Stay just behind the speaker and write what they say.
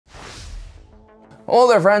Hello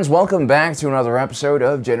there friends, welcome back to another episode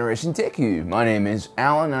of Generation TechU. My name is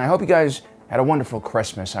Alan and I hope you guys had a wonderful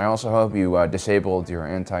Christmas. I also hope you disabled your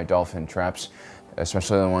anti-dolphin traps,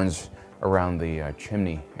 especially the ones around the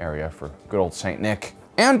chimney area for good old Saint Nick.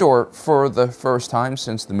 And/or, for the first time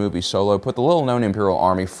since the movie Solo, put the little-known Imperial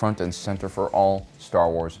Army front and center for all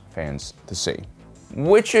Star Wars fans to see.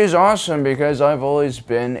 Which is awesome because I've always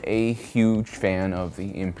been a huge fan of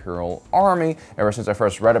the Imperial Army ever since I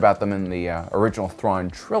first read about them in the original Thrawn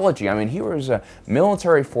trilogy. I mean, he was a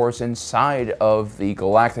military force inside of the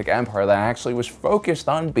Galactic Empire that actually was focused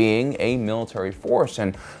on being a military force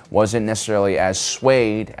and wasn't necessarily as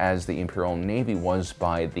swayed as the Imperial Navy was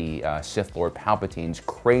by the Sith Lord Palpatine's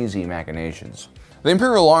crazy machinations. The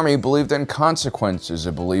Imperial Army believed in consequences,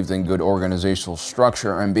 it believed in good organizational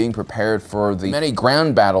structure, and being prepared for the many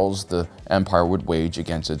ground battles the Empire would wage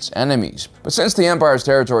against its enemies. But since the Empire's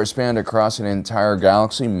territory spanned across an entire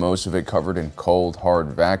galaxy, most of it covered in cold,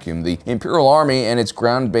 hard vacuum, the Imperial Army and its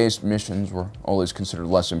ground-based missions were always considered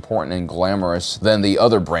less important and glamorous than the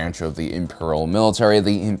other branch of the Imperial military,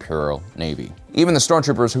 the Imperial Navy. Even the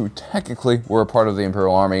stormtroopers, who technically were a part of the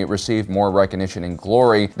Imperial Army, received more recognition and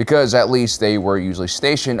glory because at least they were usually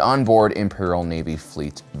stationed on board Imperial Navy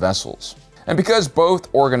fleet vessels. And because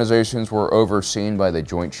both organizations were overseen by the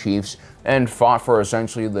Joint Chiefs and fought for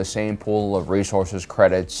essentially the same pool of resources,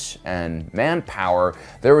 credits, and manpower,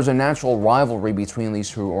 there was a natural rivalry between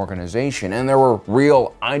these two organizations, and there were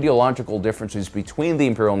real ideological differences between the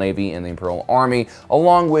Imperial Navy and the Imperial Army,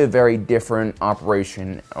 along with very different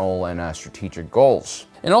operational and strategic goals.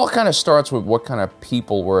 It all kind of starts with what kind of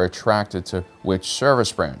people were attracted to which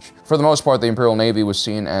service branch. For the most part, the Imperial Navy was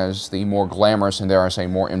seen as the more glamorous and, dare I say,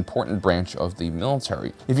 more important branch of the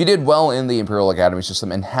military. If you did well in the Imperial Academy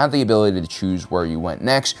system and had the ability to choose where you went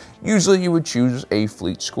next, usually you would choose a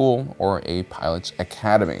fleet school or a pilot's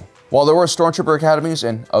academy. While there were stormtrooper academies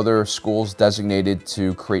and other schools designated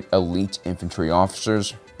to create elite infantry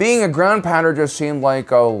officers, being a ground pounder just seemed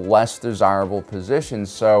like a less desirable position,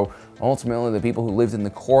 so ultimately the people who lived in the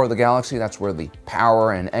core of the galaxy, that's where the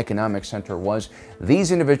power and economic center was,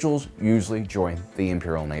 these individuals usually joined the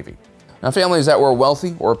Imperial Navy. Now, families that were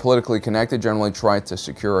wealthy or politically connected generally tried to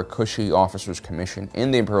secure a cushy officer's commission in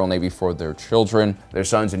the Imperial Navy for their children. Their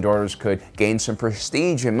sons and daughters could gain some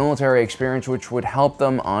prestige and military experience, which would help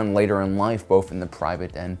them on later in life, both in the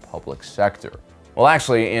private and public sector. Well,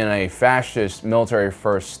 actually, in a fascist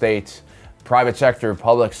military-first state, private sector,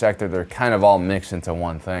 public sector, they're kind of all mixed into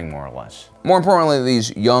one thing, more or less. More importantly,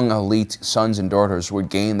 these young elite sons and daughters would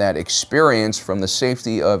gain that experience from the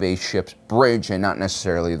safety of a ship's bridge and not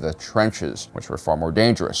necessarily the trenches, which were far more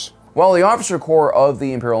dangerous. While the officer corps of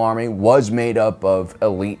the Imperial Army was made up of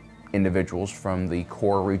elite individuals from the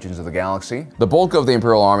core regions of the galaxy, the bulk of the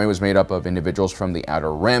Imperial Army was made up of individuals from the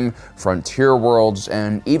Outer Rim, frontier worlds,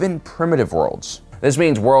 and even primitive worlds. This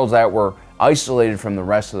means worlds that were isolated from the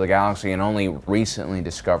rest of the galaxy and only recently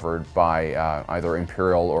discovered by either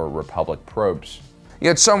Imperial or Republic probes.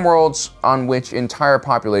 Yet some worlds on which entire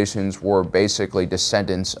populations were basically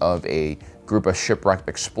descendants of a group of shipwrecked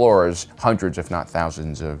explorers hundreds if not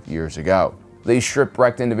thousands of years ago. These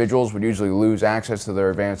shipwrecked individuals would usually lose access to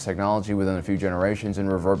their advanced technology within a few generations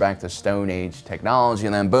and revert back to Stone Age technology,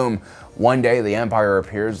 and then boom, one day the Empire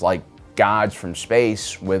appears like gods from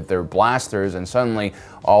space with their blasters, and suddenly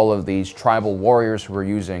all of these tribal warriors who were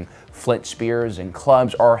using flint spears and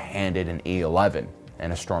clubs are handed an E11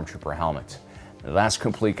 and a stormtrooper helmet. That's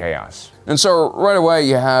complete chaos. And so right away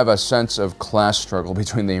you have a sense of class struggle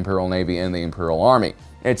between the Imperial Navy and the Imperial Army.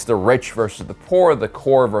 It's the rich versus the poor, the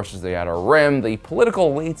core versus the outer rim, the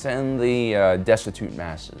political elites and the destitute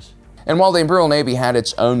masses. And while the Imperial Navy had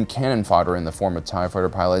its own cannon fodder in the form of TIE fighter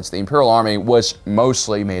pilots, the Imperial Army was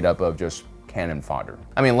mostly made up of just cannon fodder.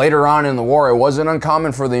 I mean, later on in the war, it wasn't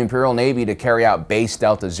uncommon for the Imperial Navy to carry out Base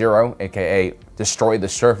Delta Zero, aka destroy the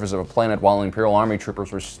surface of a planet while Imperial Army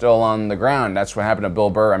troopers were still on the ground. That's what happened to Bill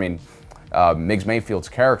Burr, Miggs Mayfield's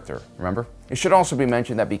character, remember? It should also be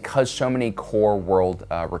mentioned that because so many core world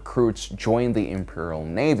recruits joined the Imperial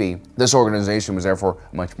Navy, this organization was therefore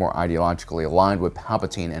much more ideologically aligned with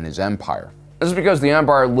Palpatine and his empire. This is because the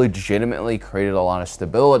Empire legitimately created a lot of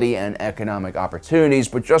stability and economic opportunities,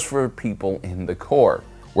 but just for people in the core.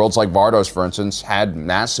 Worlds like Vardos, for instance, had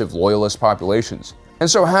massive loyalist populations.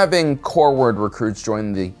 And so having core-ward recruits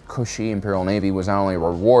join the cushy Imperial Navy was not only a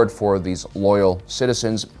reward for these loyal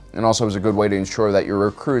citizens, and also was a good way to ensure that your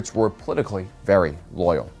recruits were politically very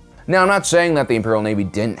loyal. Now, I'm not saying that the Imperial Navy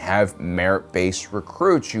didn't have merit-based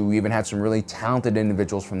recruits. You even had some really talented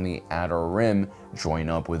individuals from the Outer Rim join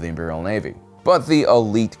up with the Imperial Navy. But the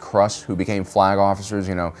elite crust who became flag officers,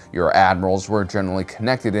 your admirals, were generally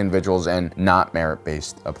connected individuals and not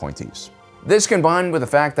merit-based appointees. This, combined with the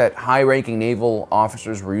fact that high-ranking naval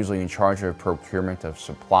officers were usually in charge of procurement of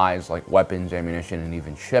supplies like weapons, ammunition, and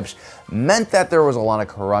even ships, meant that there was a lot of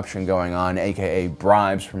corruption going on, aka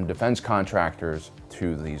bribes from defense contractors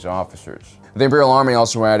to these officers. The Imperial Army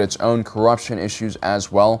also had its own corruption issues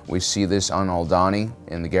as well. We see this on Aldani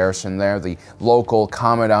in the garrison there. The local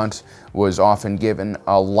commandant was often given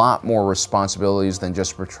a lot more responsibilities than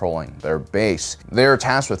just patrolling their base. They are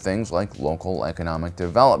tasked with things like local economic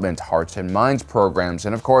development, hearts and minds programs,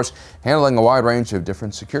 and of course, handling a wide range of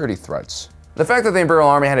different security threats. The fact that the Imperial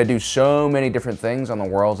Army had to do so many different things on the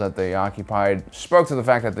worlds that they occupied spoke to the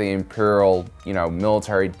fact that the Imperial,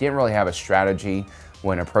 military didn't really have a strategy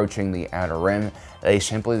when approaching the Outer Rim. They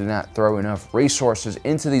simply did not throw enough resources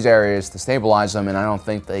into these areas to stabilize them, and I don't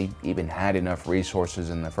think they even had enough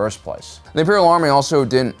resources in the first place. The Imperial Army also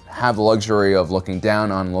didn't have the luxury of looking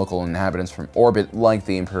down on local inhabitants from orbit like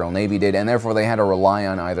the Imperial Navy did, and therefore they had to rely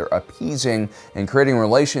on either appeasing and creating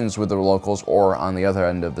relations with the locals, or on the other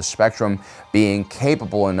end of the spectrum, being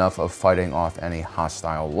capable enough of fighting off any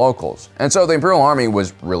hostile locals. And so the Imperial Army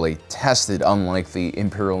was really tested, unlike the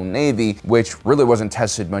Imperial Navy, which really wasn't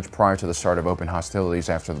tested much prior to the start of open hostilities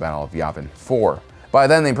after the Battle of Yavin 4. By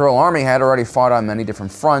then, the Imperial Army had already fought on many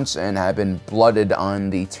different fronts and had been blooded on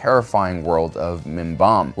the terrifying world of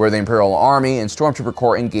Mimbam, where the Imperial Army and Stormtrooper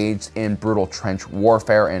Corps engaged in brutal trench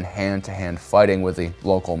warfare and hand-to-hand fighting with the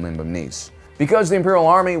local Mimbamese. Because the Imperial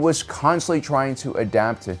Army was constantly trying to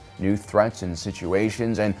adapt to new threats and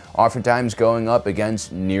situations, and oftentimes going up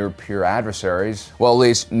against near-peer adversaries, well, at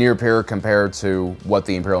least near-peer compared to what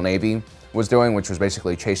the Imperial Navy was doing, which was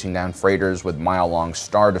basically chasing down freighters with mile-long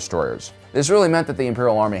Star Destroyers. This really meant that the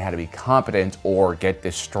Imperial Army had to be competent or get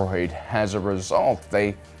destroyed. As a result,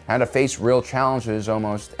 they had to face real challenges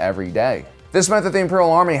almost every day. This meant that the Imperial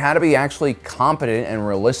Army had to be actually competent and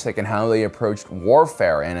realistic in how they approached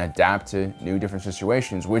warfare and adapt to new different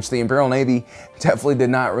situations, which the Imperial Navy definitely did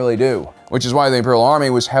not really do. Which is why the Imperial Army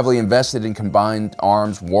was heavily invested in combined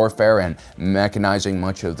arms warfare and mechanizing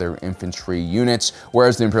much of their infantry units,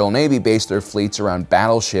 whereas the Imperial Navy based their fleets around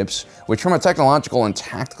battleships, which from a technological and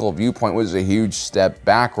tactical viewpoint was a huge step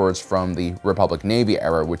backwards from the Republic Navy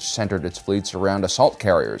era, which centered its fleets around assault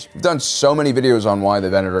carriers. We've done so many videos on why the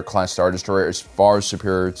Venator-class Star Destroyer is far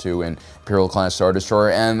superior to an Imperial-class Star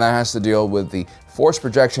Destroyer, and that has to deal with the force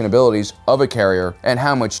projection abilities of a carrier and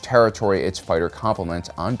how much territory its fighter complement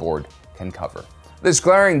on board can cover. This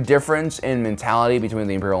glaring difference in mentality between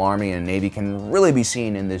the Imperial Army and Navy can really be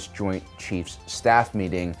seen in this Joint Chiefs Staff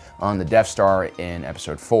meeting on the Death Star in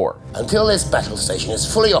Episode 4. Until this battle station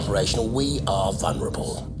is fully operational, we are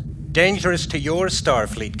vulnerable. Dangerous to your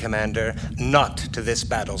Starfleet, Commander, not to this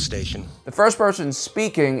battle station. The first person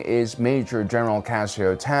speaking is Major General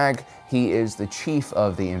Cassio Tag. He is the chief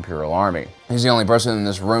of the Imperial Army. He's the only person in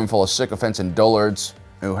this room full of sycophants and dullards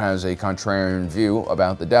who has a contrarian view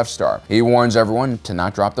about the Death Star. He warns everyone to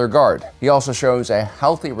not drop their guard. He also shows a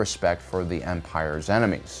healthy respect for the Empire's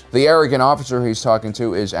enemies. The arrogant officer he's talking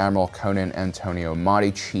to is Admiral Conan Antonio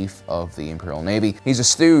Motti, chief of the Imperial Navy. He's a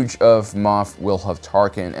stooge of Moff Wilhuff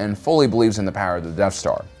Tarkin and fully believes in the power of the Death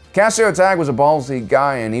Star. Cassio Tag was a ballsy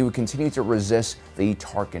guy, and he would continue to resist the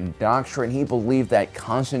Tarkin doctrine. He believed that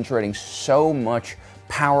concentrating so much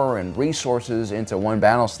power and resources into one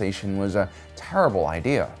battle station was a terrible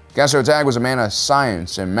idea. Cassio Tag was a man of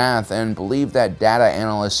science and math and believed that data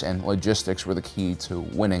analysts and logistics were the key to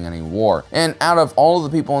winning any war. And out of all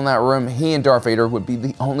of the people in that room, he and Darth Vader would be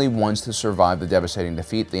the only ones to survive the devastating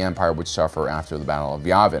defeat the Empire would suffer after the Battle of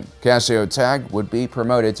Yavin. Cassio Tag would be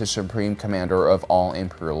promoted to Supreme Commander of all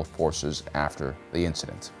Imperial forces after the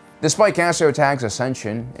incident. Despite Cassio Tag's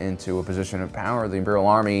ascension into a position of power, the Imperial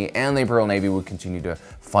Army and the Imperial Navy would continue to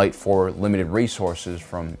fight for limited resources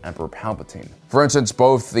from Emperor Palpatine. For instance,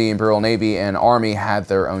 both the Imperial Navy and Army had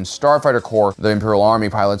their own starfighter corps. The Imperial Army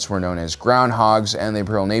pilots were known as groundhogs, and the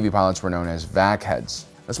Imperial Navy pilots were known as vac-heads.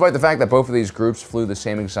 Despite the fact that both of these groups flew the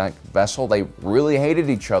same exact vessel, they really hated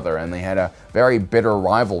each other, and they had a very bitter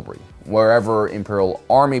rivalry. Wherever Imperial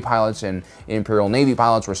Army pilots and Imperial Navy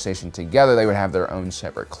pilots were stationed together, they would have their own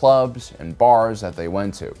separate clubs and bars that they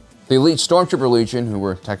went to. The elite Stormtrooper Legion, who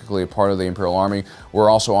were technically a part of the Imperial Army, were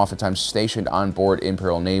also oftentimes stationed on board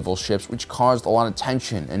Imperial naval ships, which caused a lot of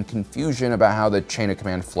tension and confusion about how the chain of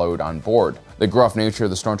command flowed on board. The gruff nature of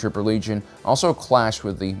the Stormtrooper Legion also clashed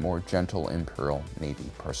with the more gentle Imperial Navy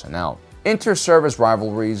personnel. Inter-service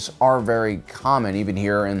rivalries are very common even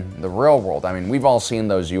here in the real world. I mean, we've all seen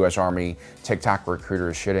those U.S. Army TikTok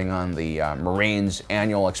recruiters shitting on the Marines'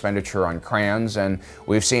 annual expenditure on crayons, and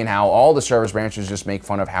we've seen how all the service branches just make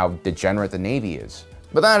fun of how degenerate the Navy is.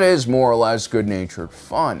 But that is more or less good-natured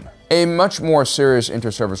fun. A much more serious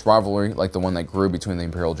inter-service rivalry, like the one that grew between the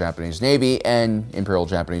Imperial Japanese Navy and Imperial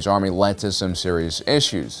Japanese Army, led to some serious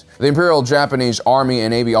issues. The Imperial Japanese Army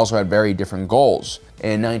and Navy also had very different goals.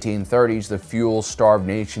 In 1930s, the fuel-starved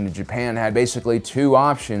nation of Japan had basically two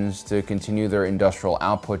options to continue their industrial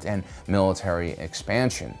output and military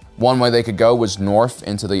expansion. One way they could go was north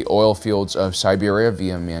into the oil fields of Siberia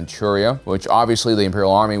via Manchuria, which obviously the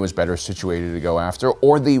Imperial Army was better situated to go after,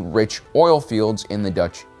 or the rich oil fields in the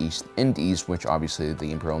Dutch East Indies, which obviously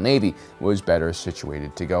the Imperial Navy was better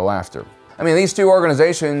situated to go after. I mean, these two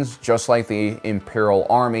organizations, just like the Imperial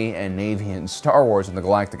Army and Navy in Star Wars and the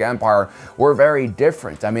Galactic Empire, were very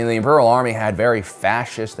different. I mean, the Imperial Army had very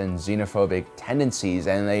fascist and xenophobic tendencies,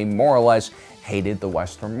 and they more or less hated the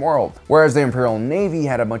Western world. Whereas the Imperial Navy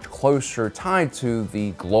had a much closer tie to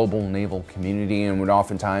the global naval community and would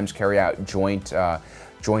oftentimes carry out joint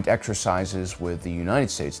exercises with the United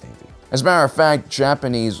States Navy. As a matter of fact,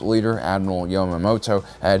 Japanese leader Admiral Yamamoto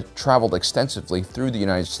had traveled extensively through the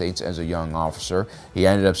United States as a young officer. He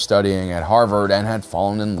ended up studying at Harvard and had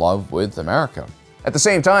fallen in love with America. At the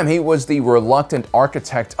same time, he was the reluctant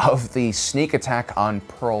architect of the sneak attack on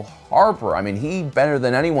Pearl Harbor. I mean, he better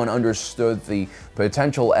than anyone understood the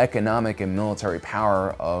potential economic and military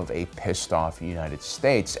power of a pissed-off United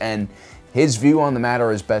States, and his view on the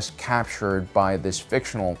matter is best captured by this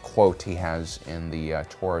fictional quote he has in the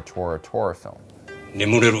Tora Tora Tora film.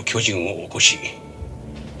 眠れる巨人を起こし、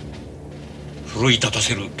奮い立た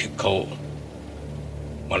せる結果を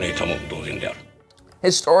招いたも同然である.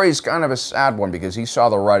 His story is kind of a sad one because he saw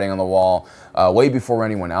the writing on the wall way before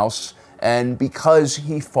anyone else, and because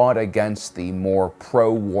he fought against the more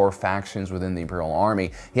pro-war factions within the Imperial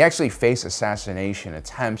Army, he actually faced assassination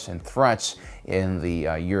attempts and threats in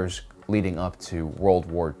the years leading up to World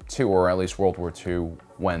War II, or at least World War II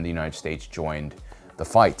when the United States joined the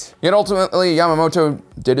fight. Yet ultimately, Yamamoto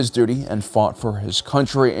did his duty and fought for his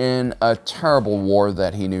country in a terrible war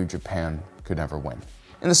that he knew Japan could never win.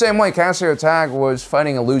 In the same way, Cassio Tag was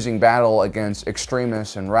fighting a losing battle against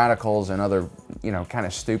extremists and radicals and other, kind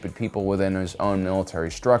of stupid people within his own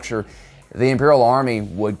military structure. The Imperial Army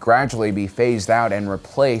would gradually be phased out and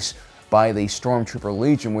replaced by the Stormtrooper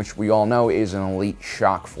Legion, which we all know is an elite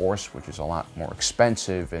shock force, which is a lot more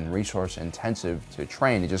expensive and resource intensive to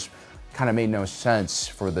train. It just kind of made no sense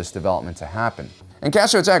for this development to happen. And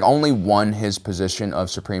Cassio Tag only won his position of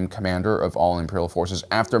Supreme Commander of all Imperial forces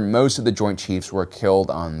after most of the Joint Chiefs were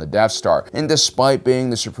killed on the Death Star. And despite being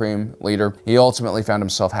the Supreme Leader, he ultimately found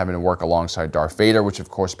himself having to work alongside Darth Vader, which of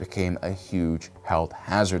course became a huge health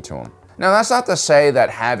hazard to him. Now, that's not to say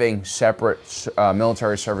that having separate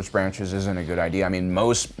military service branches isn't a good idea. I mean,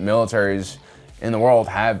 most militaries in the world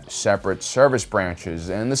have separate service branches,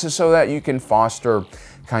 and this is so that you can foster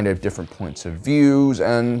kind of different points of views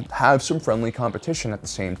and have some friendly competition at the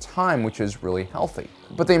same time, which is really healthy.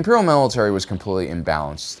 But the Imperial military was completely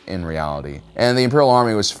imbalanced in reality, and the Imperial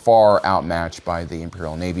Army was far outmatched by the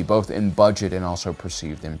Imperial Navy, both in budget and also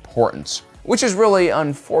perceived importance. Which is really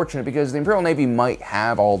unfortunate because the Imperial Navy might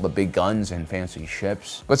have all the big guns and fancy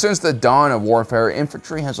ships, but since the dawn of warfare,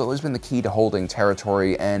 infantry has always been the key to holding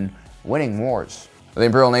territory and winning wars. The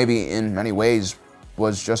Imperial Navy, in many ways,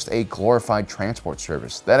 was just a glorified transport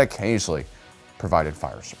service that occasionally provided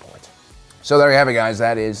fire support. So there you have it, guys.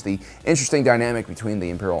 That is the interesting dynamic between the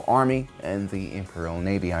Imperial Army and the Imperial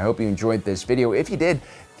Navy. I hope you enjoyed this video. If you did,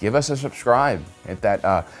 give us a subscribe. Hit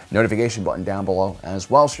that notification button down below as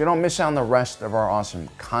well so you don't miss out on the rest of our awesome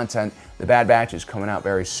content. The Bad Batch is coming out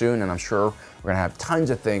very soon, and I'm sure we're going to have tons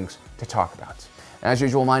of things to talk about. As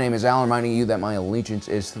usual, my name is Alan, reminding you that my allegiance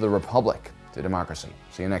is to the Republic, to democracy.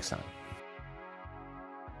 See you next time.